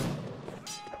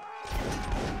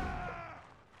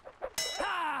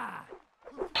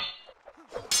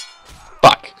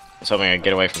 Fuck! I was hoping I'd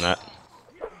get away from that.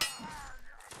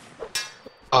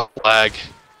 Oh, lag.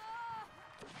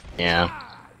 Yeah.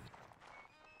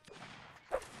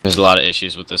 There's a lot of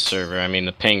issues with this server. I mean,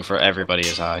 the ping for everybody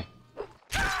is high.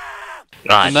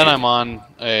 And then I'm on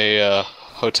a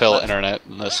hotel internet,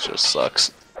 and this just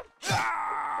sucks.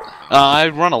 I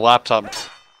run a laptop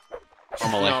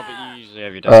normally. No, but you usually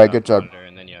have your Alright, good job.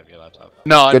 and then you have your laptop.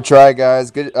 No, Good try,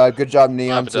 guys. Good job, I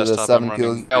Neon, have a to the desktop 7 I'm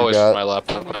kills running. you Always my got.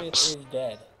 laptop. Is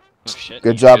dead. Oh, shit.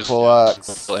 Good job, Use Polax,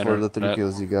 the for the 3 internet.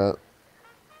 kills you got.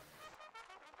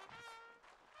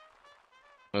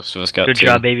 Most of us got Good 2.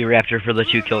 job, Baby Raptor, for the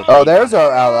 2 kills. Oh, there's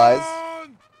our allies.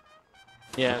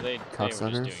 Yeah, they were just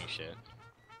Cocksuckers. doing shit.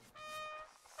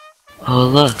 Oh,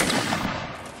 look.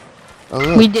 Oh,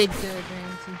 look. We did good,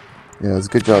 Ramsey. Yeah, it was a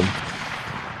good job.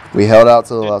 We held out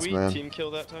to the Did last we man. team kill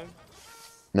that time?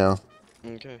 No.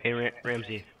 Okay. Hey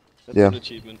Ramsey. That's Yeah. an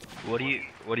achievement. What do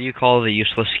you call the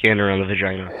useless scanner on the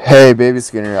vagina? Hey, Baby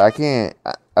Skinner, I can't.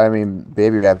 I mean,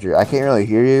 Baby Raptor, I can't really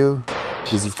hear you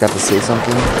because you've got to say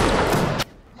something.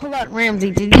 Hold on,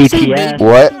 Ramsey. Did you say PTS. baby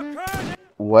What? Skinner?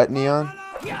 What, Neon?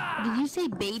 Did you say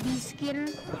baby Skinner?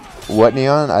 What,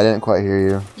 Neon? I didn't quite hear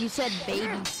you. You said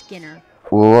baby Skinner.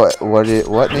 What,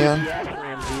 Neon?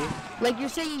 Like you're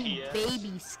saying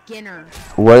baby Skinner.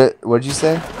 What'd you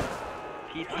say?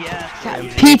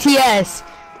 PTS.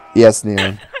 Yes,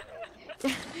 Neon.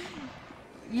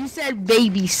 You said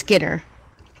baby Skinner.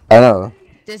 I know.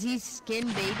 Does he skin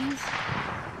babies?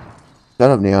 Shut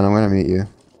up, Neon, I'm gonna meet you.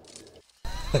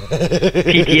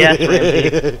 PTS,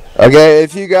 Ramsey. Okay,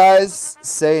 if you guys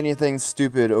say anything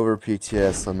stupid over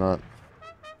PTS, I'm not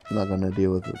gonna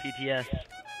deal with it. PTS.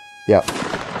 Yeah.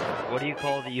 What do you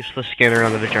call the useless scanner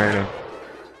on the vagina?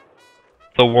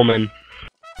 The woman.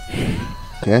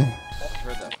 Okay.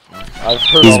 I've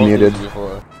heard He's all muted. of these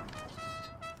before.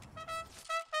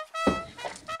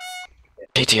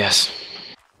 PTS.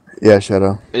 Yeah,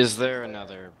 Shadow. Is there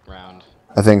another round?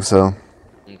 I think so.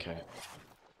 Okay.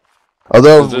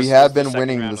 Although Is we this have the been second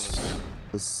winning round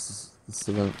this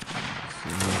event.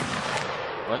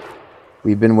 What?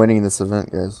 We've been winning this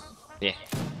event, guys. Yeah.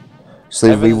 So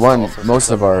we Evan's won also most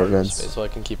set of our up events. space, so I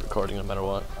can keep recording no matter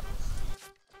what.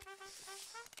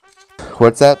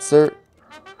 What's that, sir?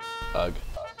 Ugh.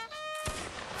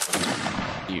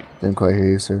 You. Didn't quite hear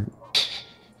you, sir.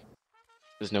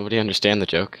 Does nobody understand the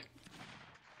joke?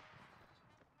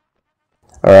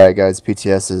 Alright, guys,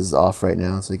 PTS is off right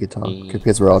now, so you can talk.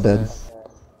 Because we're all dead.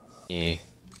 Yeah. Yeah,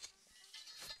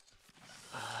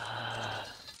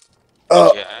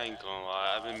 I ain't gonna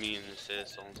lie. I've been meaning to say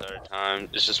this the whole entire time.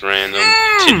 It's just random.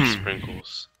 Titty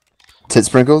sprinkles. Tit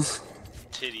sprinkles?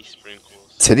 Titty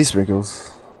sprinkles. Titty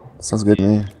sprinkles. Sounds good to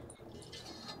me.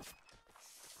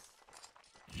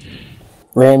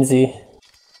 Ramsey,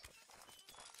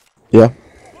 Yeah?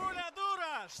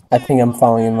 I think I'm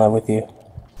falling in love with you.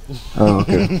 Oh,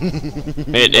 okay.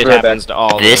 It happens to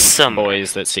all the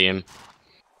boys that see him.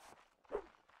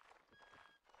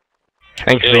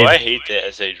 Thanks, Ew, babe. I hate the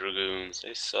SA Dragoons.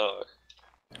 They suck.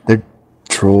 They're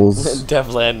trolls.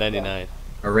 Devland 99.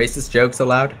 Are racist jokes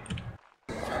allowed?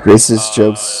 Racist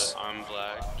jokes. I'm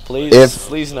black. Please,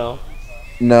 please no.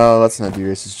 No, let's not do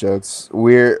racist jokes.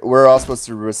 We're all supposed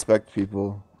to respect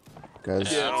people, guys.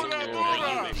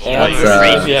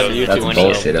 That's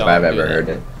bullshit if I've ever heard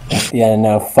it. Yeah,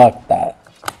 no, fuck that.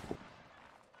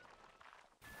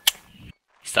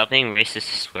 Stop being racist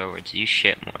to swear words. You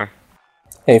shit more.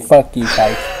 Hey, fuck you,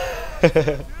 Kite.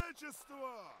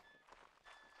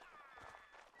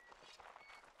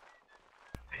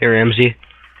 Hey, Ramsey.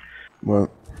 What?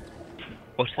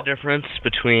 What's the difference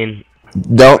between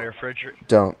Don't. my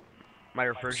Don't.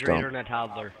 refrigerator and a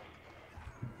toddler?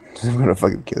 I'm gonna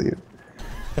fucking kill you.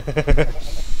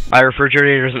 My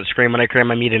refrigerator doesn't scream when I cram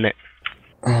my meat in it.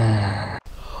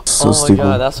 So oh stupid. my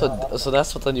god, that's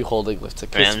what the new holding looks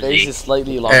like. His face is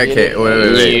slightly elongated. Okay,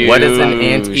 wait. What does an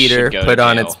anteater put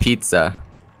on its pizza?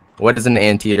 What does an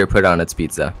anteater put on its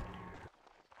pizza?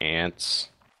 Ants.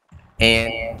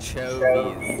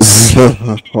 Anchovies.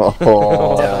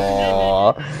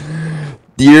 Oh,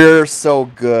 you're so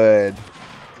good.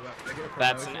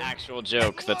 That's an actual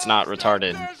joke. That's not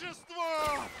retarded.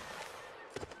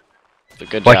 But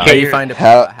good How job. do you find a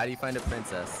how do you find a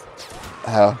princess?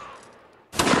 How?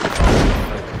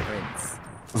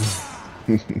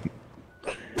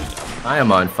 I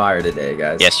am on fire today,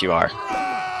 guys. Yes, you are.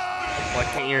 Why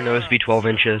can't your nose be 12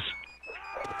 inches?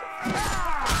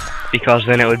 Because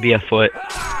then it would be a foot.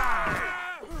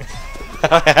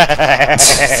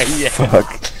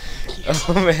 Fuck.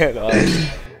 Oh man.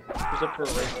 Who's up for a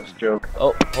racist joke?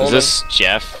 Oh, Is this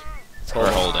Jeff or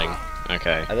Holding?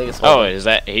 Okay. I think it's Oh, Holding. is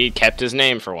that he kept his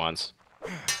name for once?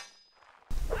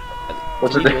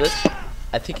 What's Can it? you do this?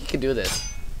 I think he can do this.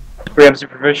 Ramsey,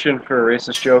 permission for a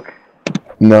racist joke?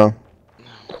 No.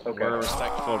 Okay. We're a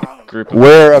respectful group.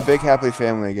 We're a big happy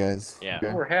family, guys. Yeah.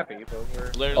 Okay. We're happy, but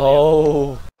we're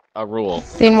Literally a rule.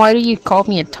 Then why do you call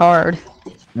me a tard?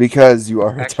 Because you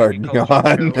are Actually,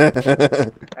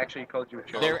 retarded. actually called you a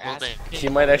joke. He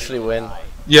might actually win.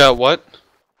 Yeah, what?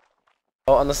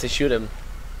 Oh, unless they shoot him.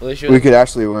 Will they shoot We him? could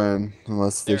actually win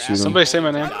unless they shoot him. Somebody say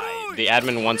my name. The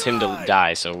admin wants him to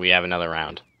die, so we have another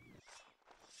round.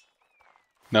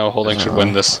 No, Holding should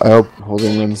win this. I hope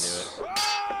Holding wins.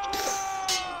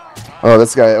 Oh,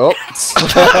 this guy. Oh.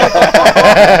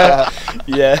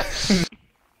 Yeah.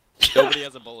 Nobody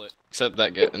has a bullet. Except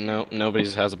that guy. No, nobody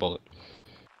has a bullet.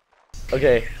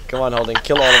 Okay, come on, Holding.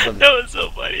 Kill all of them. That was so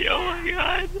funny. Oh my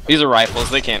god. These are rifles.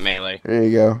 They can't melee. There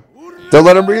you go. Don't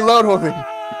let him reload, Holding.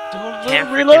 Can't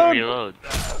freaking reload.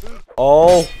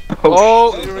 Oh.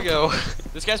 Oh, here we go.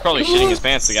 This guy's probably shitting his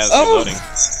pants. The guy's reloading.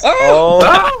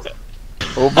 Oh.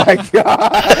 Oh my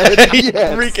god.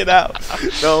 Yes. Freaking out.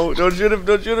 No, don't shoot him.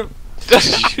 Don't shoot him.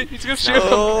 He's gonna shoot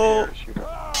him.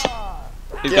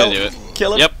 He's gonna do it.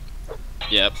 Kill him. Yep.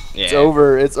 Yep. Yeah. It's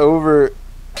over. It's over.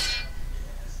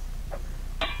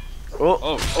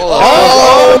 Oh. Oh,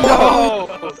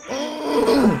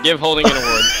 Give Holding an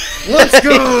award. Let's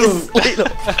go.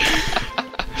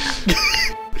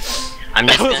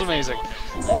 That was amazing.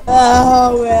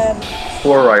 Oh man.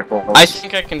 4 rifles. I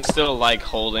think I can still like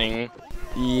Holding.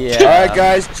 Yeah. Alright,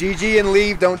 guys. GG and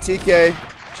leave. Don't TK.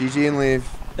 GG and leave.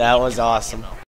 That was awesome.